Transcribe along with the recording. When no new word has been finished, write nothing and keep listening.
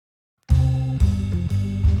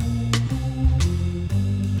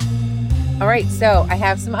All right, so I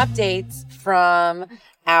have some updates from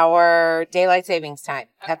our daylight savings time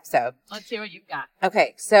episode. Let's see what you've got.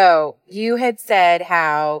 Okay, so you had said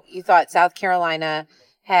how you thought South Carolina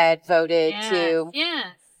had voted to...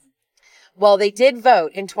 Yes. Well, they did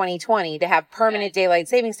vote in 2020 to have permanent daylight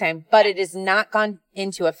savings time, but it has not gone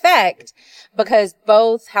into effect because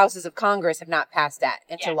both houses of Congress have not passed that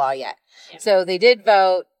into law yet. Yes. So they did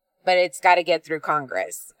vote, but it's got to get through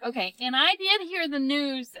Congress. Okay, and I did hear the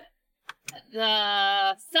news.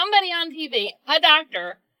 Somebody on TV, a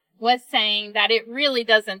doctor, was saying that it really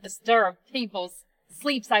doesn't disturb people's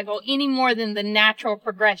sleep cycle any more than the natural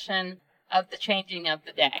progression of the changing of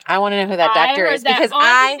the day. I want to know who that doctor is because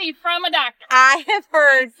from a doctor. I have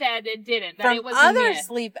heard said it didn't. That from it was other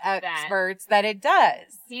sleep experts that it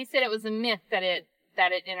does. He said it was a myth that it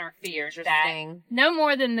interferes. That no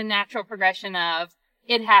more than the natural progression of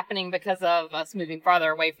it happening because of us moving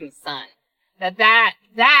farther away from the sun.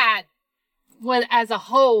 That would, as a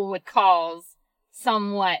whole, would cause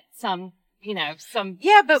some.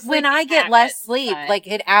 Yeah, but when I get less sleep, like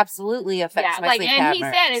it absolutely affects my sleep patterns. And he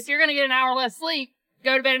said, if you're going to get an hour less sleep,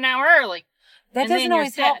 go to bed an hour early. That doesn't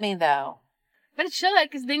always help me though. But it should,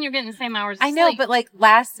 because then you're getting the same hours of sleep. I know, but like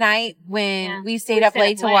last night when we stayed up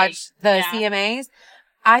late to watch the CMAs,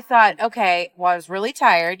 I thought, okay, well, I was really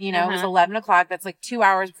tired. You know, it was 11 o'clock. That's like 2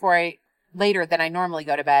 hours later than I normally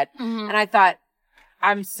go to bed. Mm-hmm. And I thought,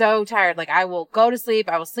 I'm so tired. Like, I will go to sleep.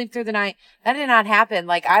 I will sleep through the night. That did not happen.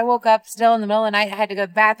 Like, I woke up still in the middle of the night. I had to go to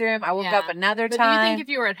the bathroom. I woke up another time. But do you think if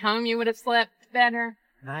you were at home, you would have slept better?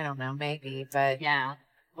 I don't know. Maybe. But,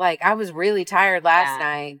 like, I was really tired last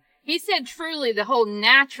night. He said truly the whole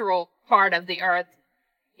natural part of the earth,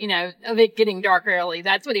 of it getting dark early.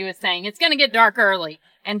 That's what he was saying. It's going to get dark early.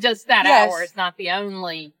 And just that hour is not the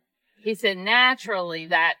only... He said naturally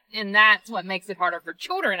and that's what makes it harder for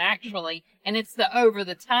children, actually. And it's the over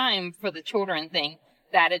the time for the children thing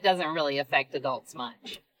that it doesn't really affect adults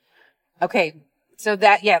much. Okay. So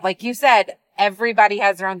like you said, everybody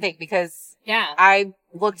has their own thing because I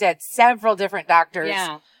looked at several different doctors'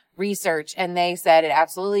 research and they said it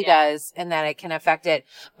absolutely does and that it can affect it.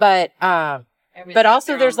 But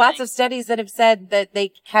also there's lots of studies that have said that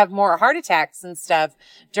they have more heart attacks and stuff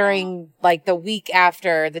during like the week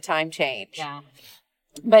after the time change. Yeah.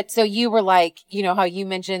 But so you were like, how you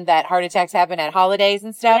mentioned that heart attacks happen at holidays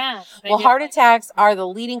and stuff. Yeah, well, heart attacks are the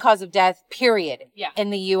leading cause of death, period, in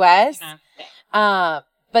the U.S.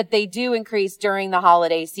 But they do increase during the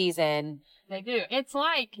holiday season. They do. It's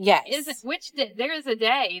like, there is a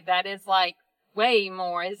day that is like way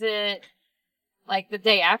more. Is it? Like the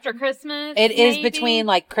day after Christmas? It is between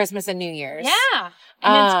like Christmas and New Year's. Yeah.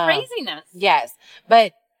 And it's craziness. Yes.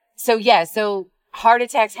 But so heart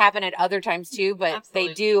attacks happen at other times too, but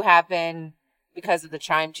they do happen because of the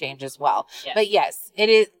time change as well. Yes. But yes, it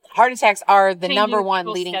is. Heart attacks are the number one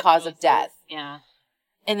leading cause of death. Yeah.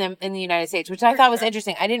 In the United States, which I thought was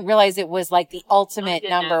interesting. I didn't realize it was like the ultimate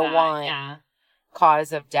number one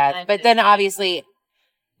cause of death. But then obviously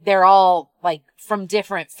they're all like from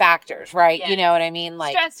different factors, right? Yeah. You know what I mean?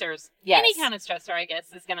 Like stressors. Yes. Any kind of stressor, I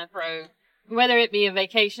guess, is going to throw, whether it be a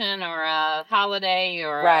vacation or a holiday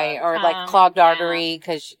or like clogged artery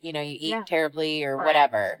because you eat terribly or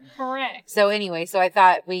whatever. Correct. So anyway, I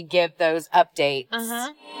thought we'd give those updates.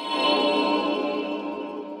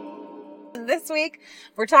 This week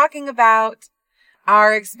we're talking about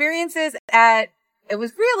our experiences it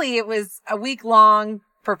was a week-long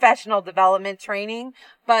professional development training,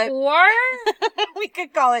 but we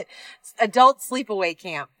could call it adult sleepaway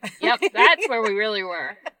camp. Yep, that's where we really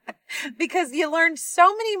were. Because you learned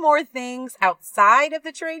so many more things outside of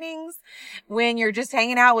the trainings when you're just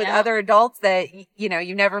hanging out with other adults that,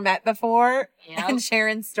 you never met before and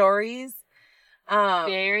sharing stories.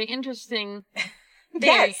 Very interesting.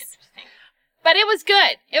 Very interesting. But it was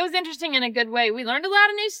good. It was interesting in a good way. We learned a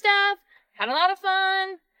lot of new stuff, had a lot of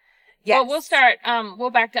fun. Yes. Well, we'll start, we'll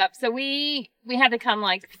back up. So we had to come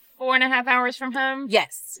like 4.5 hours from home.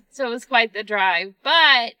 Yes. So it was quite the drive,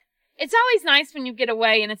 but it's always nice when you get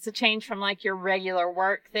away and it's a change from like your regular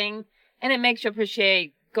work thing. And it makes you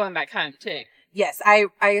appreciate going back home too. Yes. I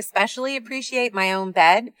especially appreciate my own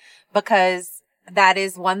bed because that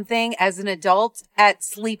is one thing as an adult at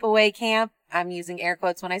sleepaway camp. I'm using air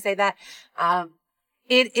quotes when I say that.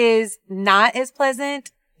 It is not as pleasant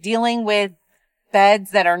dealing with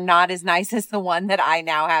beds that are not as nice as the one that I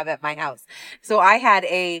now have at my house. So I had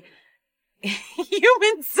a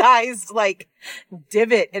human-sized like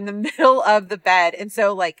divot in the middle of the bed. And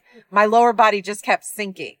so like my lower body just kept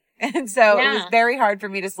sinking. And so it was very hard for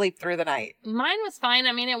me to sleep through the night. Mine was fine.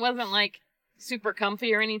 I mean, it wasn't like super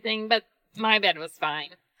comfy or anything, but my bed was fine.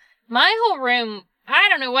 My whole room, I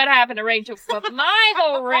don't know what happened to Rachel, but my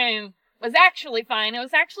whole room was actually fine. It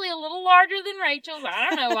was actually a little larger than Rachel's. I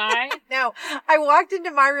don't know why. No, I walked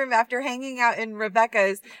into my room after hanging out in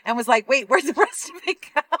Rebecca's and was like, wait, where'd the rest of it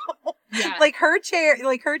go? Yeah. Like her chair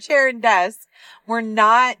and desk were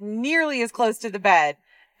not nearly as close to the bed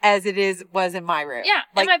as was in my room. Yeah.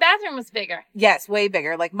 Like, and my bathroom was bigger. Yes, way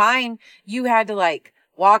bigger. Like mine, you had to like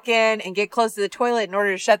walk in and get close to the toilet in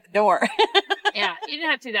order to shut the door. Yeah. You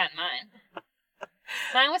didn't have to do that in mine.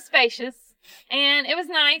 Mine was spacious. And it was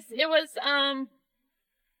nice. It was,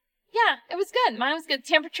 yeah, it was good. Mine was good.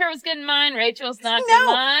 Temperature was good in mine. Rachel's not so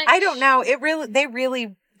much. I don't know. They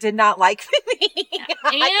really did not like me.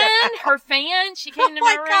 And her fan, she came to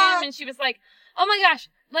my room and she was like, oh my gosh,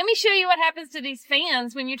 let me show you what happens to these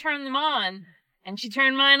fans when you turn them on. And she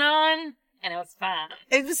turned mine on. And it was fine.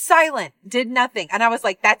 It was silent, did nothing. And I was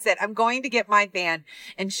like, that's it. I'm going to get my fan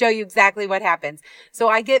and show you exactly what happens. So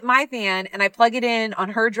I get my fan and I plug it in on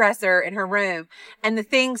her dresser in her room and the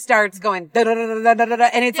thing starts going da da da da da da da,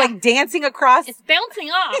 and it's like dancing across. It's bouncing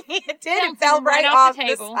off. It did. It fell right off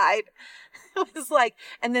the side. It was like,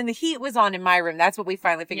 and then the heat was on in my room. That's what we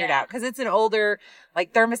finally figured out. Cause it's an older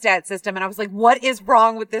like thermostat system. And I was like, what is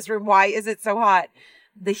wrong with this room? Why is it so hot?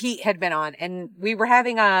 The heat had been on and we were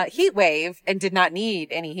having a heat wave and did not need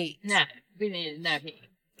any heat. No, we needed no heat.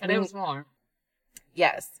 But it was warm.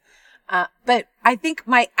 Yes. But I think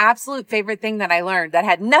my absolute favorite thing that I learned that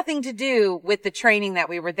had nothing to do with the training that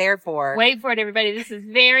we were there for. Wait for it, everybody. This is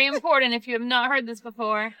very important if you have not heard this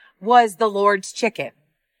before. Was the Lord's chicken.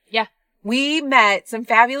 Yeah. We met some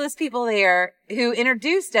fabulous people there who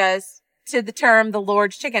introduced us to the term the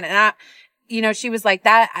Lord's chicken. And she was like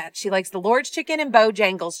that. She likes the Lord's chicken and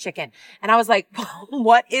Bojangles chicken. And I was like,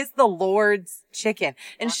 what is the Lord's chicken?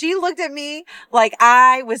 And she looked at me like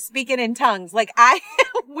I was speaking in tongues. Like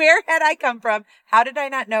where had I come from? How did I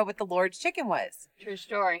not know what the Lord's chicken was? True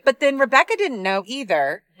story. But then Rebecca didn't know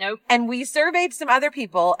either. Nope. And we surveyed some other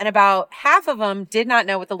people and about half of them did not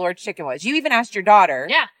know what the Lord's chicken was. You even asked your daughter.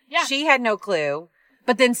 Yeah. Yeah. She had no clue.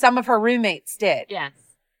 But then some of her roommates did. Yes.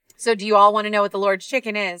 So do you all want to know what the Lord's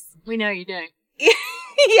chicken is? We know you do.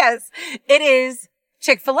 Yes, it is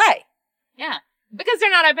Chick-fil-A. Yeah, because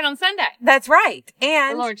they're not open on Sunday. That's right.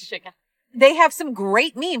 And the Lord's chicken. They have some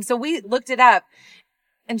great memes. So we looked it up.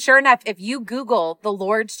 And sure enough, if you Google the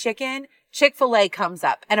Lord's chicken, Chick-fil-A comes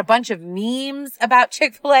up and a bunch of memes about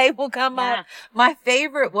Chick-fil-A will come up. My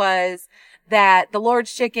favorite was that the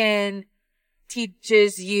Lord's chicken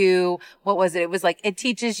teaches you, what was it? It was like, it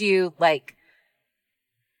teaches you like,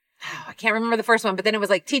 I can't remember the first one, but then it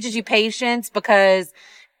was like teaches you patience because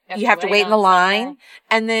you have to wait in the line. Sunday.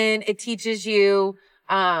 And then it teaches you,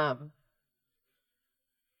 I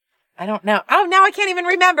don't know. Oh, now I can't even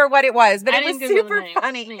remember what it was, but it was super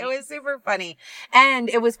funny. It was super funny. And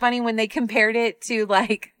it was funny when they compared it to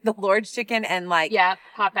like the Lord's chicken and like. Yeah,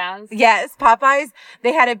 Popeyes. Yes, Popeyes.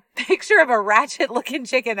 They had a picture of a ratchet looking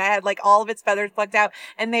chicken that had like all of its feathers plucked out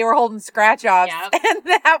and they were holding scratch offs. Yep. And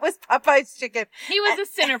that was Popeye's chicken. He was a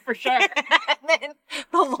sinner for sure. And then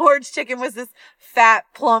the Lord's chicken was this fat,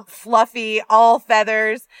 plump, fluffy, all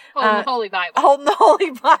feathers. Holding the Holy Bible. Holding the Holy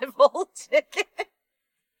Bible chicken.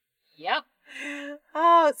 Yep.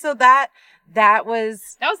 Oh, so that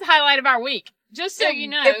was the highlight of our week. Just so you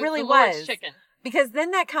know, it really was chicken. Because then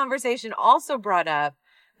that conversation also brought up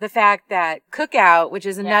the fact that Cookout, which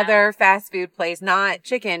is another fast food place, not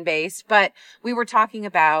chicken based, but we were talking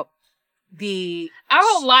about our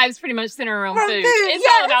whole lives pretty much center around food. It's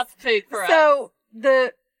all about the food for us. So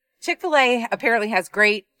the Chick-fil-A apparently has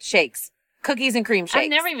great shakes, cookies and cream shakes. I've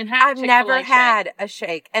never even had. I've never had a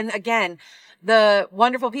shake, and again. The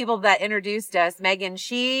wonderful people that introduced us, Megan,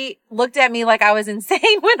 she looked at me like I was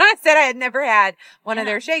insane when I said I had never had one of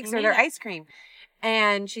their shakes or their ice cream.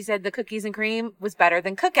 And she said the cookies and cream was better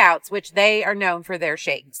than Cookouts, which they are known for their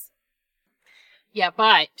shakes. Yeah,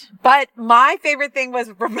 but my favorite thing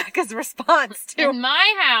was Rebecca's response to. In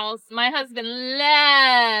my house, my husband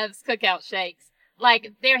loves Cookout shakes.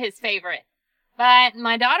 Like, they're his favorite. But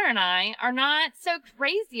my daughter and I are not so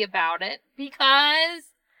crazy about it because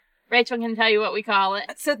Rachel can tell you what we call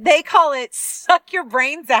it. So they call it suck your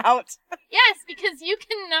brains out. Yes, because you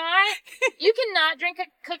cannot drink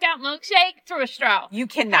a Cookout milkshake through a straw. You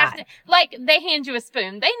cannot. Like, they hand you a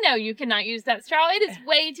spoon. They know you cannot use that straw. It is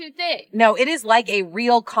way too thick. No, it is like a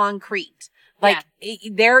real concrete. Like,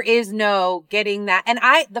 there is no getting that. And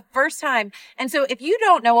the first time, and so if you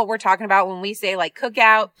don't know what we're talking about when we say like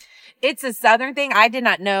Cookout, it's a Southern thing. I did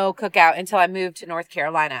not know Cookout until I moved to North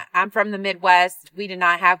Carolina. I'm from the Midwest. We did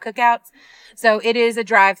not have Cookouts. So it is a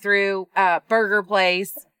drive-through, burger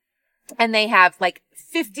place. And they have like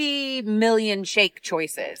 50 million shake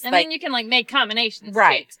choices. And then you can like make combinations.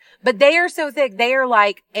 Right. Too. But they are so thick. They are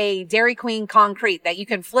like a Dairy Queen concrete that you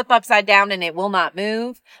can flip upside down and it will not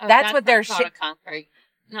move. Oh, that's what they're a concrete,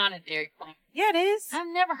 not a Dairy Queen. Yeah, it is. I've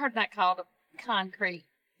never heard that called a concrete.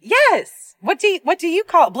 Yes. What do you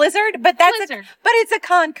call it? Blizzard? But that's Blizzard. But it's a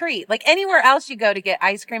concrete. Like anywhere else you go to get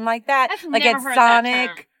ice cream like that. I've like never at heard Sonic. that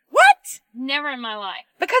term. What? Never in my life.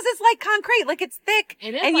 Because it's like concrete, like it's thick.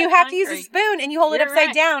 It is and like you have concrete. to use a spoon and you hold it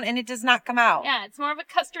upside down and it does not come out. Yeah, it's more of a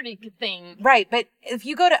custardy thing. Right, but if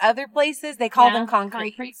you go to other places, they call them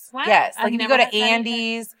concrete. Wow. Yes, like if you go to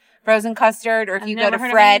Andy's frozen custard, or if you go to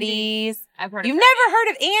Freddy's. I've heard. You've never heard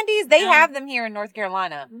of Andy's? They have them here in North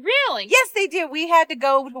Carolina. Really? Yes, they do. We had to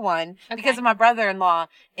go to one because of my brother-in-law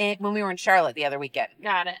when we were in Charlotte the other weekend.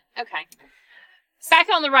 Got it. Okay. Back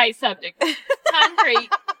on the right subject. Concrete,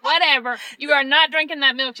 whatever. You are not drinking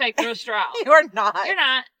that milkshake through a straw. You are not. You're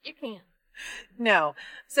not. You can't. No.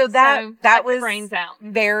 So that was brains out.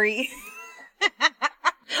 Very.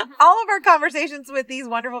 All of our conversations with these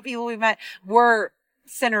wonderful people we met were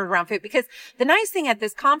centered around food, because the nice thing at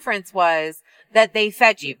this conference was that they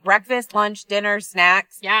fed you breakfast, lunch, dinner,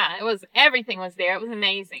 snacks. Yeah, everything was there. It was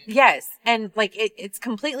amazing. Yes. And like it's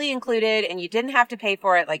completely included and you didn't have to pay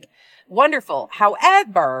for it. Like wonderful.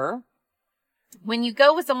 However, when you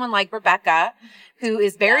go with someone like Rebecca, who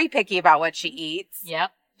is very picky about what she eats,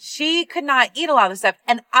 she could not eat a lot of the stuff.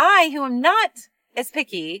 And I, who am not as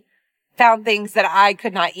picky, found things that I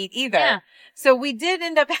could not eat either. Yeah. So we did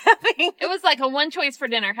end up having... It was like a one choice for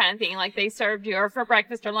dinner kind of thing. Like they served you, or for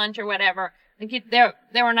breakfast or lunch or whatever. Like there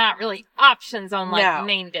were not really options on like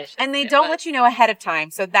main dishes. And they don't let you know ahead of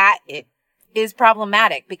time. So that it is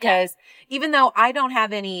problematic, because even though I don't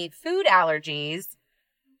have any food allergies,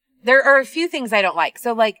 there are a few things I don't like.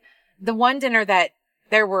 So like the one dinner that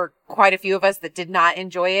there were quite a few of us that did not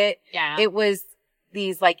enjoy it. Yeah. It was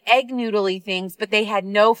these like egg noodly things, but they had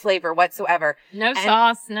no flavor whatsoever. No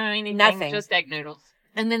sauce, no anything. Nothing. Just egg noodles.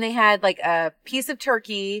 And then they had like a piece of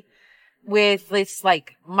turkey with this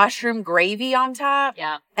like mushroom gravy on top.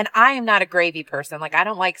 Yeah. And I am not a gravy person. Like I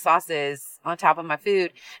don't like sauces on top of my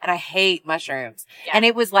food, and I hate mushrooms. Yeah. And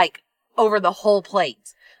it was like over the whole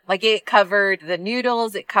plate. Like it covered the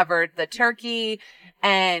noodles, it covered the turkey,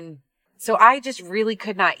 and so I just really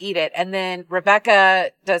could not eat it. And then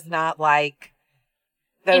Rebecca does not like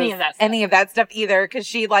any of that stuff either, because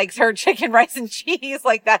she likes her chicken, rice, and cheese.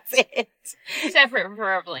 Like that's it. Separate,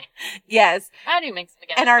 preferably. Yes. I do make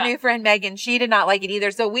spaghetti. And our new friend Megan, she did not like it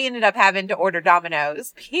either. So we ended up having to order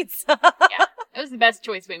Domino's pizza. Yeah. It was the best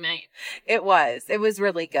choice we made. It was. It was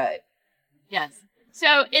really good. Yes.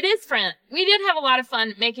 So it is fun. We did have a lot of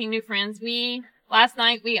fun making new friends. Last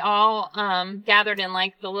night we all gathered in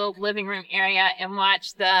like the little living room area and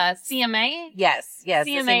watched the CMA. Yes.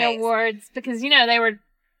 CMA Awards, because they were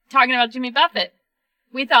talking about Jimmy Buffett.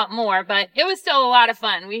 We thought more, but it was still a lot of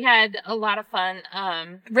fun. We had a lot of fun.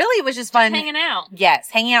 Really, it was just fun hanging out. Yes,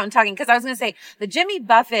 hanging out and talking. Because I was going to say the Jimmy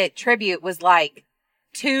Buffett tribute was like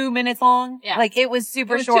 2 minutes long. Yeah, like it was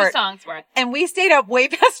super short. 2 songs worth, and we stayed up way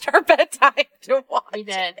past our bedtime to watch. We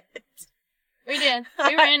did. We did.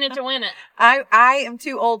 We were in it to win it. I am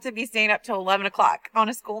too old to be staying up till 11 o'clock on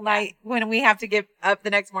a school night when we have to get up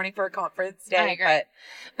the next morning for a conference day. I agree.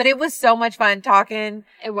 But it was so much fun talking.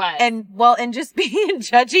 It was. And just being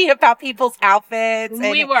judgy about people's outfits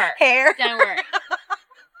and hair. Don't worry.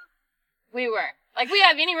 We were. Like we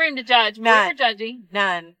have any room to judge. None. We were judgy.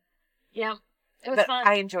 None. Yeah. It was fun.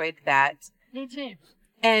 I enjoyed that. Me too.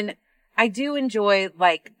 And I do enjoy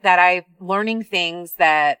like that I'm learning things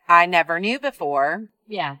that I never knew before.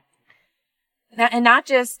 Yeah. And not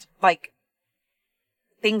just like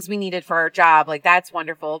things we needed for our job. Like that's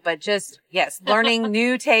wonderful, but just, yes, learning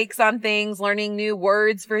new takes on things, learning new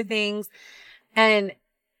words for things. And,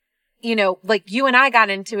 like you and I got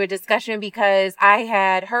into a discussion because I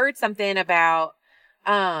had heard something about,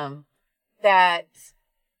 that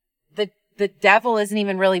the devil isn't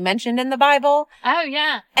even really mentioned in the Bible. Oh,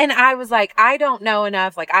 yeah. And I was like, I don't know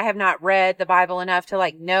enough. Like, I have not read the Bible enough to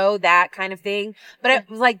like know that kind of thing. But it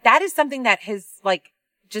was like, that is something that has like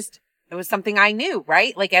it was something I knew,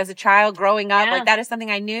 right? Like as a child growing up, like that is something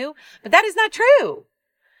I knew, but that is not true.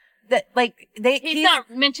 That like he's not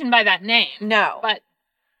mentioned by that name. No. But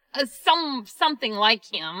something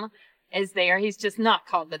like him is there. He's just not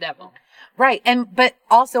called the devil. Right. But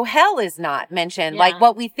also hell is not mentioned. Yeah. Like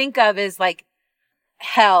what we think of is like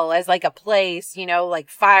hell as like a place, like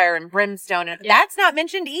fire and brimstone. And that's not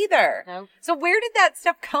mentioned either. No. So where did that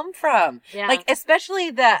stuff come from? Yeah. Like,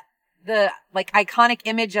 especially the like iconic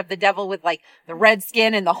image of the devil with like the red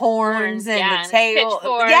skin and the horns and the tail.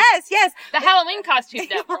 Pitchfork. Yes. The Halloween costume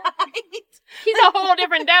devil. Right. He's a whole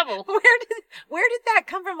different devil. Where did that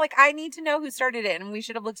come from? Like, I need to know who started it, and we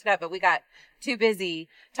should have looked it up, but we got too busy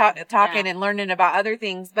talking and learning about other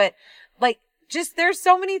things. But like, just there's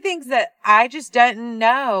so many things that I just didn't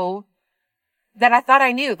know that I thought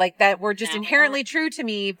I knew, like that were just inherently true to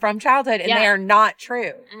me from childhood, and they are not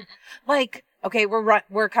true. Like, okay,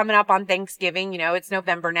 we're coming up on Thanksgiving, it's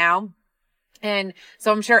November now. And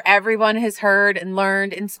so I'm sure everyone has heard and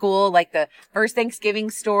learned in school, like the first Thanksgiving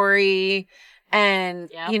story and,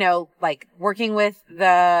 like working with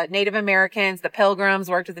the Native Americans, the Pilgrims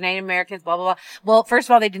worked with the Native Americans, blah, blah, blah. Well, first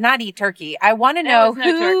of all, they did not eat turkey. I want to know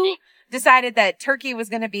who decided that turkey was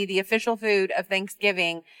going to be the official food of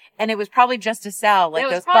Thanksgiving. And it was probably just to sell, like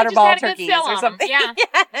those butterball turkeys or something. Yeah.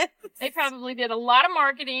 Yes. They probably did a lot of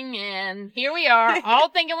marketing, and here we are, all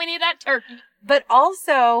thinking we need that turkey. But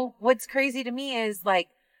also, what's crazy to me is like,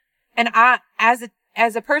 and I, as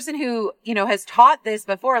a person who, has taught this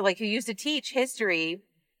before, like who used to teach history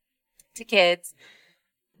to kids,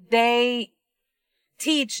 they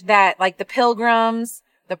teach that like the Pilgrims,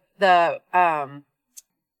 the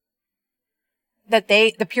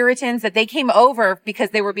Puritans, that they came over because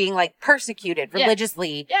they were being like persecuted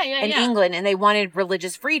religiously in England, and they wanted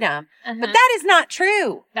religious freedom. But that is not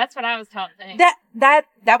true. That's what I was taught.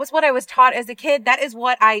 That was what I was taught as a kid. That is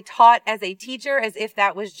what I taught as a teacher, as if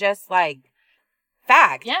that was just like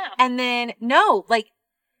fact. Yeah. And then no, like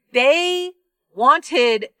they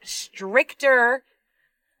wanted stricter,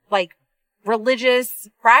 like religious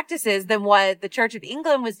practices than what the Church of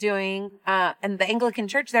England was doing, and the Anglican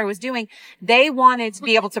Church there was doing. They wanted to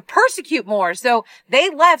be able to persecute more. So they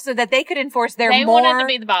left so that they could enforce their They wanted to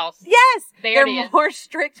be the boss. Yes. Their more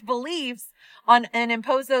strict beliefs and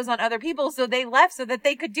impose those on other people. So they left so that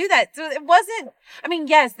they could do that. So it wasn't,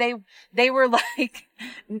 yes, they were like,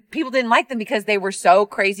 people didn't like them because they were so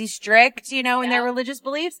crazy strict, in their religious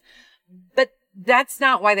beliefs. But that's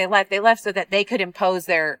not why they left. They left so that they could impose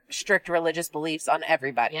their strict religious beliefs on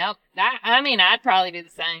everybody. Yep. I'd probably do the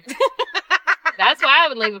same. That's why I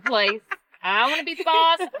would leave a place. I want to be the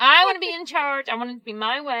boss. I want to be in charge. I want it to be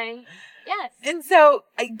my way. Yes. And so,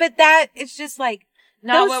 but that, it's just like,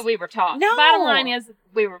 not what we were taught. No. The bottom line is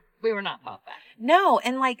we were not taught that. No.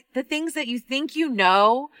 And like the things that you think you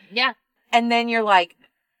know. Yeah. And then you're like,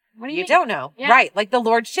 what do you don't know. Yeah. Right. Like the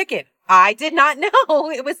Lord's chicken. I did not know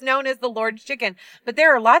it was known as the Lord's chicken, but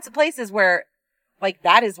there are lots of places where like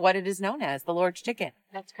that is what it is known as, the Lord's chicken.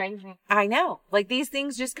 That's crazy. I know. Like these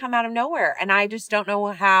things just come out of nowhere, and I just don't know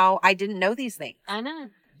how I didn't know these things. I know.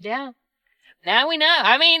 Yeah. Now we know.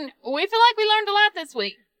 We feel like we learned a lot this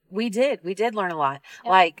week. We did learn a lot. Yeah.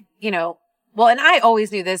 Like, well, and I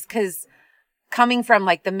always knew this because coming from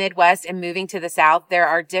like the Midwest and moving to the South, there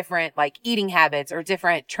are different like eating habits or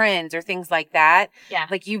different trends or things like that. Yeah.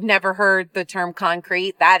 Like you've never heard the term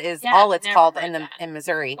concrete. That is all it's called in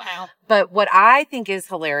Missouri. Wow. But what I think is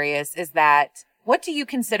hilarious is that, what do you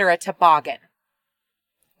consider a toboggan?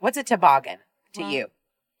 What's a toboggan to you?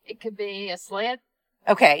 It could be a sled.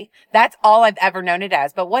 Okay. That's all I've ever known it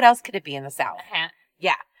as. But what else could it be in the South? A hat.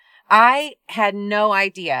 Yeah. I had no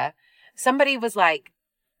idea. Somebody was like,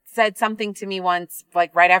 said something to me once,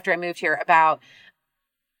 like right after I moved here, about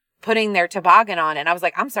putting their toboggan on. And I was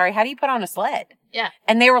like, I'm sorry, how do you put on a sled? Yeah.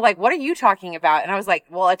 And they were like, what are you talking about? And I was like,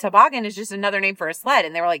 well, a toboggan is just another name for a sled.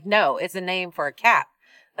 And they were like, no, it's a name for a cap,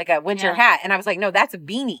 like a winter hat. And I was like, no, that's a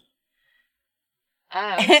beanie.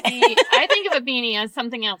 Oh, see, I think of a beanie as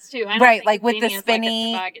something else too. Right, like with the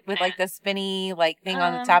spinny, like the spinny like thing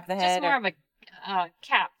on the top of the head. Just more of a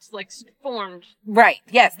cap, like formed. Right.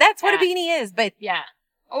 Yes, that's what a beanie is. But yeah.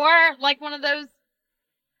 Or like one of those,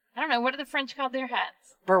 I don't know, what are the French called their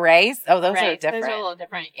hats? Berets? Oh, those are different. Those are a little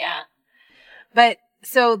different, yeah. But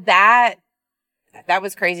so that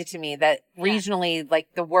was crazy to me that regionally, like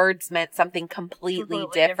the words meant something completely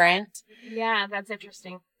different. Yeah, that's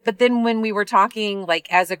interesting. But then when we were talking like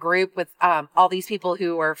as a group with all these people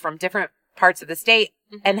who are from different parts of the state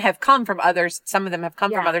and have come from others, some of them have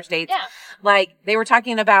come from other states. Yeah. Like they were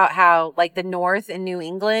talking about how like the North in New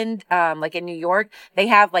England, like in New York, they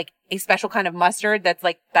have like a special kind of mustard that's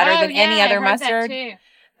like better than any other mustard.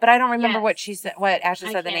 But I don't remember what she said, what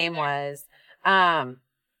Ashley said the name was.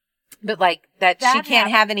 But like that she can't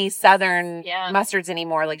have any Southern mustards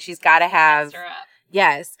anymore. Like she's got to have.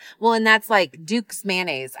 Yes. Well, and that's like Duke's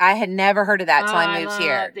mayonnaise. I had never heard of that till I moved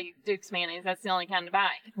here. The Duke's mayonnaise. That's the only kind to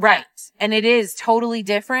buy. Right. Yeah. And it is totally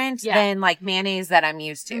different than like mayonnaise that I'm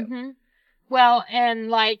used to. Mm-hmm. Well, and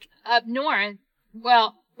like up north,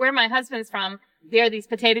 where my husband's from, there are these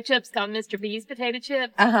potato chips called Mr. B's potato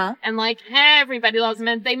chips. Uh-huh. And like everybody loves them,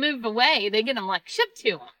 and they move away. They get them like shipped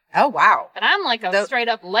to them. Oh, wow. But I'm like a straight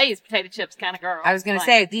up Lay's potato chips kind of girl. I was going to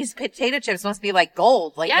say, these potato chips must be like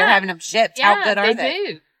gold. Like they're having them shipped. How good are they?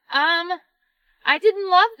 They do. I didn't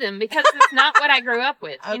love them because it's not what I grew up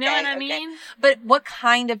with. You know what I mean? But what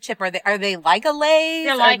kind of chip are they? Are they like a Lay's?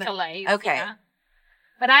 They're like a Lay's. Okay. Yeah.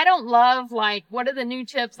 But I don't love, like, what are the new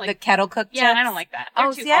chips? Like the kettle cooked chips? Yeah, I don't like that.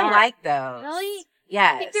 They're too hard. I like those. Really?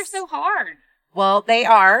 Yes. I think they're so hard. Well, they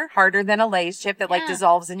are harder than a Lay's chip that like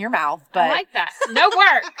dissolves in your mouth. But I like that. No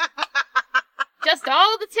work. Just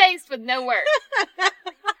all the taste with no work.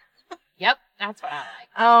 Yep, that's what I like.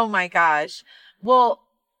 Oh my gosh. Well,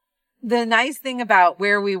 the nice thing about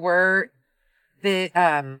where we were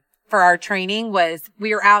for our training was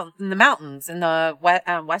we were out in the mountains in the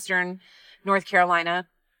western North Carolina.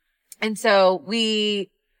 And so we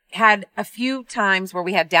had a few times where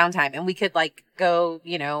we had downtime and we could like go,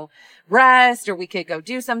 rest, or we could go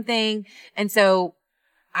do something. And so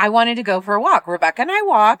I wanted to go for a walk. Rebecca and I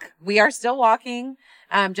walk. We are still walking,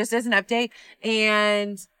 just as an update.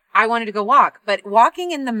 And I wanted to go walk, but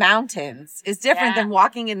walking in the mountains is different than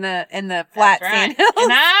walking in the flat sand hills.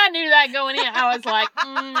 And I knew that going in. I was like,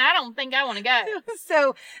 I don't think I want to go.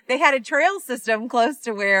 So they had a trail system close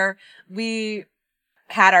to where we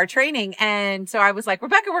had our training. And so I was like,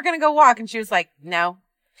 Rebecca, we're going to go walk. And she was like, no.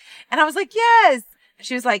 And I was like, yes.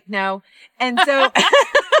 She was like, no. And so,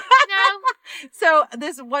 no. So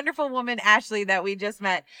this wonderful woman, Ashley, that we just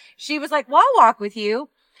met, she was like, well, I'll walk with you.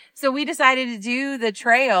 So we decided to do the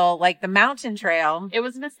trail, like the mountain trail. It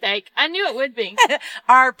was a mistake. I knew it would be.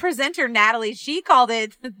 Our presenter, Natalie, she called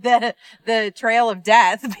it the Trail of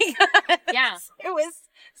Death because it was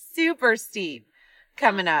super steep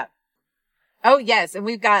coming up. Oh, yes. And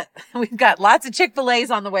we've got lots of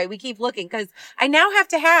Chick-fil-A's on the way. We keep looking because I now have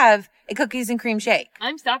to have a cookies and cream shake.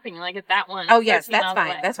 I'm stopping like at that one. Oh, yes. That's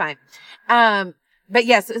fine. That's fine. But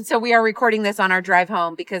yes, so we are recording this on our drive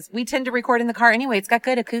home because we tend to record in the car anyway. It's got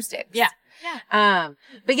good acoustics. Yeah.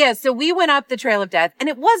 But yeah, so we went up the Trail of Death and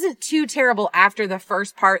it wasn't too terrible after the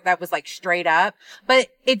first part that was like straight up, but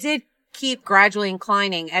it did keep gradually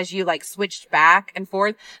inclining as you like switched back and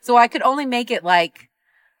forth. So I could only make it like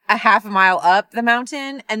a half a mile up the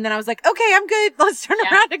mountain. And then I was like, okay, I'm good. Let's turn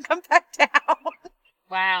around and come back down.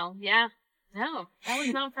 Wow. Yeah. No, that was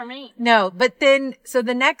not for me. No, but then, so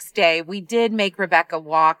the next day we did make Rebecca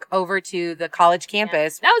walk over to the college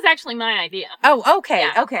campus. Yeah. That was actually my idea. Oh, okay.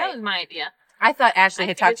 Yeah, okay. That was my idea. I thought Ashley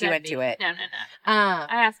had talked you into it. No. I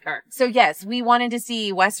asked her. So yes, we wanted to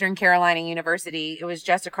see Western Carolina University. It was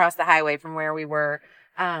just across the highway from where we were,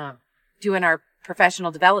 doing our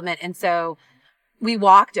professional development. And so we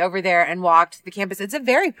walked over there and walked the campus. It's a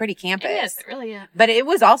very pretty campus. It is. It really is. But it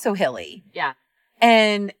was also hilly. Yeah.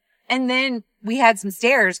 And then we had some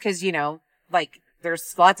stairs because, like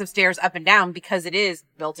there's lots of stairs up and down because it is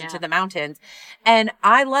built into the mountains. And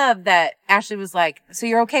I love that Ashley was like, so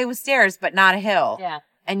you're okay with stairs, but not a hill. Yeah.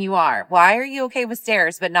 And you are. Why are you okay with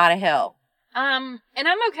stairs, but not a hill? And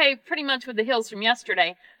I'm okay pretty much with the hills from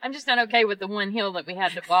yesterday. I'm just not okay with the one hill that we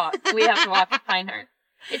had to walk. We have to walk at Pinehurst.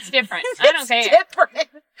 It's different. I don't care. Different.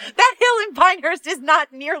 That hill in Pinehurst is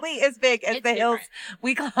not nearly as big as the hills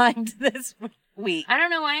we climbed this week. I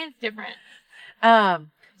don't know why it's different.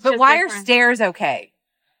 But why are stairs okay?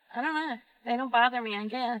 I don't know. They don't bother me, I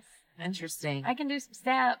guess. Interesting. I can do some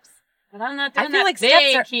steps, but I'm not doing that like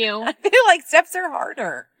big hill. I feel like steps are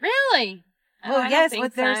harder. Really? Well, yes,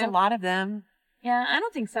 but there's a lot of them. Yeah, I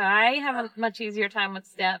don't think so. I have a much easier time with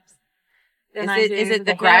steps. Is it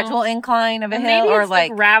the gradual incline of a hill, or it's like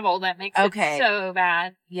the gravel that makes it so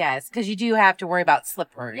bad? Yes, because you do have to worry about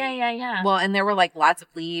slippery. Yeah. Well, and there were like lots of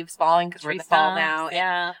leaves falling because we're in the fall now.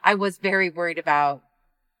 Yeah, I was very worried about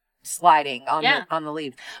sliding on the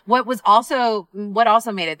leaves. What also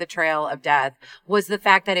made it the Trail of Death was the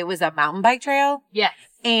fact that it was a mountain bike trail. Yes,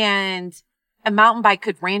 and a mountain bike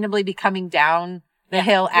could randomly be coming down the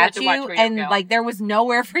hill at you, and like there was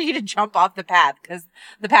nowhere for you to jump off the path because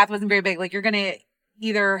the path wasn't very big. Like you're gonna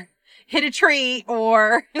either hit a tree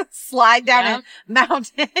or slide down a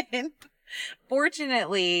mountain.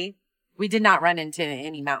 Fortunately, we did not run into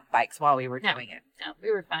any mountain bikes while we were doing it. No, we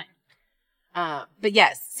were fine. But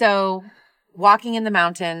yes, so walking in the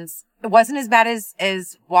mountains, it wasn't as bad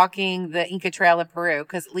as walking the Inca Trail in Peru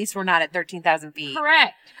because at least we're not at 13,000 feet.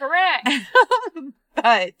 Correct.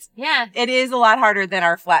 But yeah, it is a lot harder than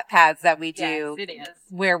our flat paths that we do. Yes, it is.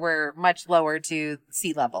 Where we're much lower to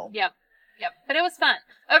sea level. Yep. But it was fun.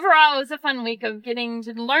 Overall, it was a fun week of getting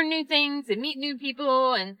to learn new things and meet new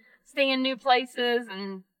people and stay in new places.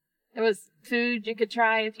 And there was food you could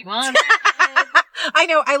try if you wanted. I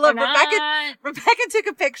know. I love Rebecca. Rebecca took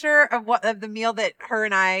a picture of the meal that her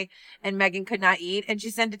and I and Megan could not eat, and she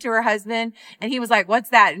sent it to her husband, and he was like, "What's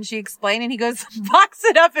that?" And she explained, and he goes, "Box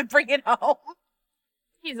it up and bring it home."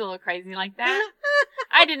 He's a little crazy like that.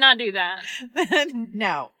 I did not do that.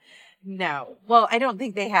 No. Well, I don't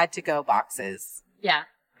think they had to go boxes. Yeah,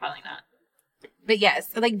 probably not. But yes,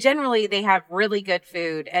 like generally they have really good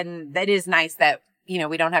food, and that is nice that, you know,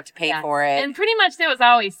 we don't have to pay for it. And pretty much there was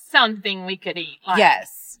always something we could eat. Like,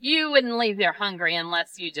 yes. You wouldn't leave there hungry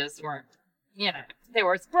unless you just weren't, you know, there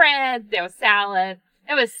was bread, there was salad,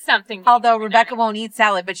 there was something. Although Rebecca won't eat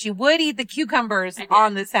salad, but she would eat the cucumbers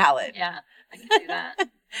on the salad. Yeah, I can do that.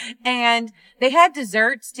 And they had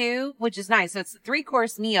desserts too, which is nice. So it's a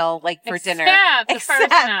 3-course meal, like for dinner. Except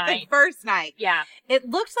the first night. Yeah. It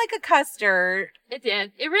looked like a custard. It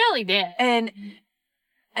did. It really did. And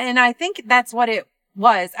I think that's what it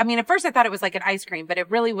was. I mean, at first I thought it was like an ice cream, but it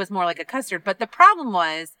really was more like a custard. But the problem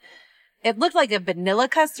was it looked like a vanilla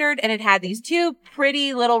custard, and it had these 2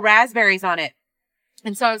 pretty little raspberries on it.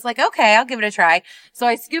 And so I was like, okay, I'll give it a try. So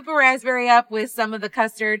I scoop a raspberry up with some of the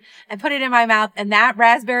custard and put it in my mouth. And that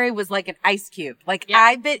raspberry was like an ice cube. Like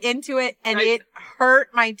I bit into it and it hurt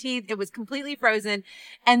my teeth. It was completely frozen.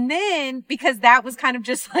 And then because that was kind of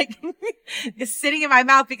just like sitting in my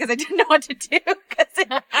mouth because I didn't know what to do because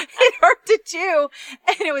it hurt to chew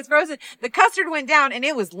and it was frozen. The custard went down and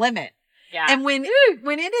it was lemon. Yeah. And when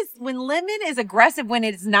lemon is aggressive, when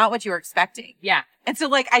it's not what you were expecting. Yeah. And so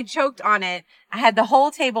like I choked on it. I had the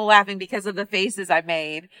whole table laughing because of the faces I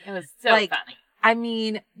made. It was so funny. I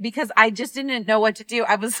mean, because I just didn't know what to do.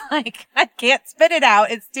 I was like, I can't spit it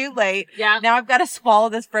out. It's too late. Yeah. Now I've got to swallow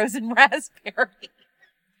this frozen raspberry.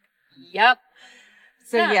 Yep.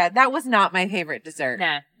 So yeah, that was not my favorite dessert.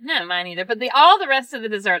 No, mine either. But all the rest of the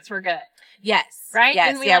desserts were good. Yes. Right?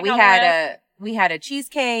 Yes. We had a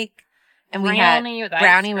cheesecake. And we had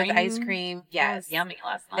brownie with ice cream. Yes. That was yummy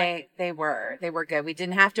last night. They were good. We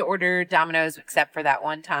didn't have to order Domino's except for that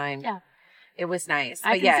one time. Yeah. It was nice.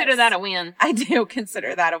 I consider that a win. I do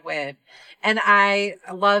consider that a win. And I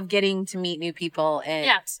love getting to meet new people. And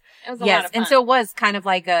it was a lot of fun. And so it was kind of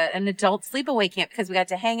like an adult sleepaway camp because we got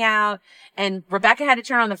to hang out. And Rebecca had to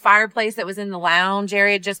turn on the fireplace that was in the lounge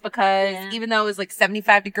area just because, even though it was like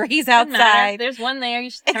 75 degrees outside. There's one there.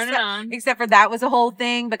 You should turn it on. Except for that was a whole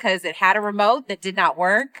thing because it had a remote that did not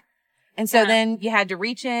work. And so then you had to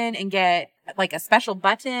reach in and get like a special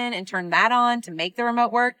button and turn that on to make the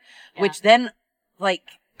remote work, which then like,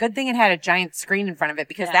 good thing it had a giant screen in front of it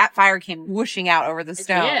because that fire came whooshing out over the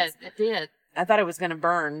stones. It did. I thought it was going to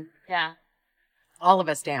burn all of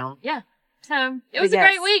us down. Yeah. So it was a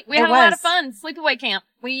great week. We had a lot of fun. Sleepaway camp.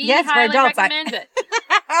 We highly recommend it.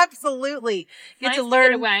 Absolutely. Get to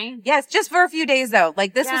learn. Away. Yes, just for a few days though.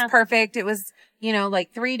 Like this was perfect. It was,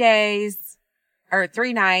 like 3 days or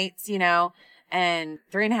 3 nights, and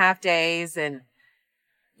 3.5 days. And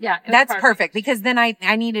that's perfect because then I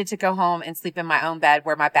needed to go home and sleep in my own bed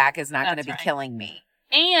where my back is not going to be killing me.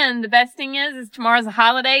 And the best thing is tomorrow's a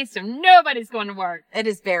holiday, so nobody's going to work. It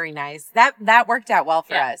is very nice. That worked out well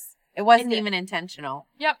for us. It wasn't even intentional.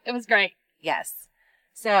 Yep, it was great. Yes.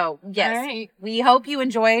 So, yes, we hope you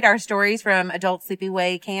enjoyed our stories from Adult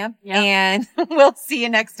Sleepaway Camp, and we'll see you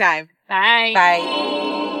next time. Bye. Bye.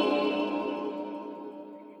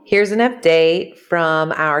 Here's an update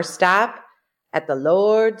from our stop at the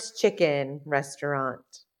Lord's Chicken restaurant.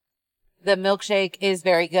 The milkshake is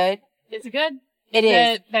very good. Is it good? It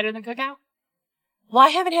is. Better than Cookout? Well, I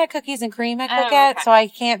haven't had cookies and cream at Cookout, so I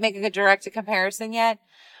can't make a good direct comparison yet.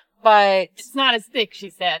 But it's not as thick, she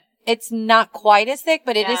said. It's not quite as thick,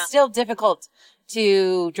 but it is still difficult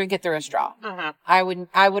to drink it through a straw. Uh-huh. I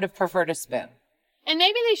would have preferred a spoon. And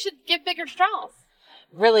maybe they should get bigger straws.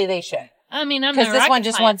 Really, they should. I mean, because this one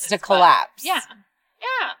just wants to collapse. Yeah.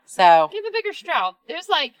 So give a bigger straw. There's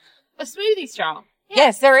like a smoothie straw. Yeah.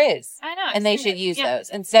 Yes, there is. I know. And they should use those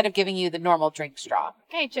instead of giving you the normal drink straw.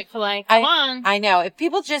 Okay, Chick-fil-A. Come on. I know. If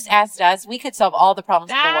people just asked us, we could solve all the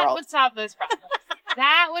problems in the world. That would solve those problems.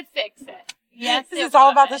 That would fix it. Yes. This is all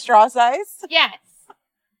about the straw size? Yes.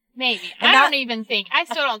 Maybe. I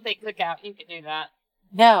still don't think Cookout, you can do that.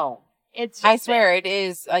 No. I swear it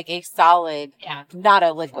is like a solid, not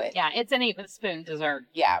a liquid. Yeah, it's an eat with a spoon dessert.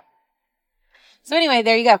 Yeah. So anyway,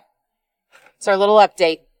 there you go. It's our little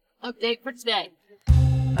update. Update for today.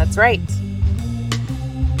 That's right.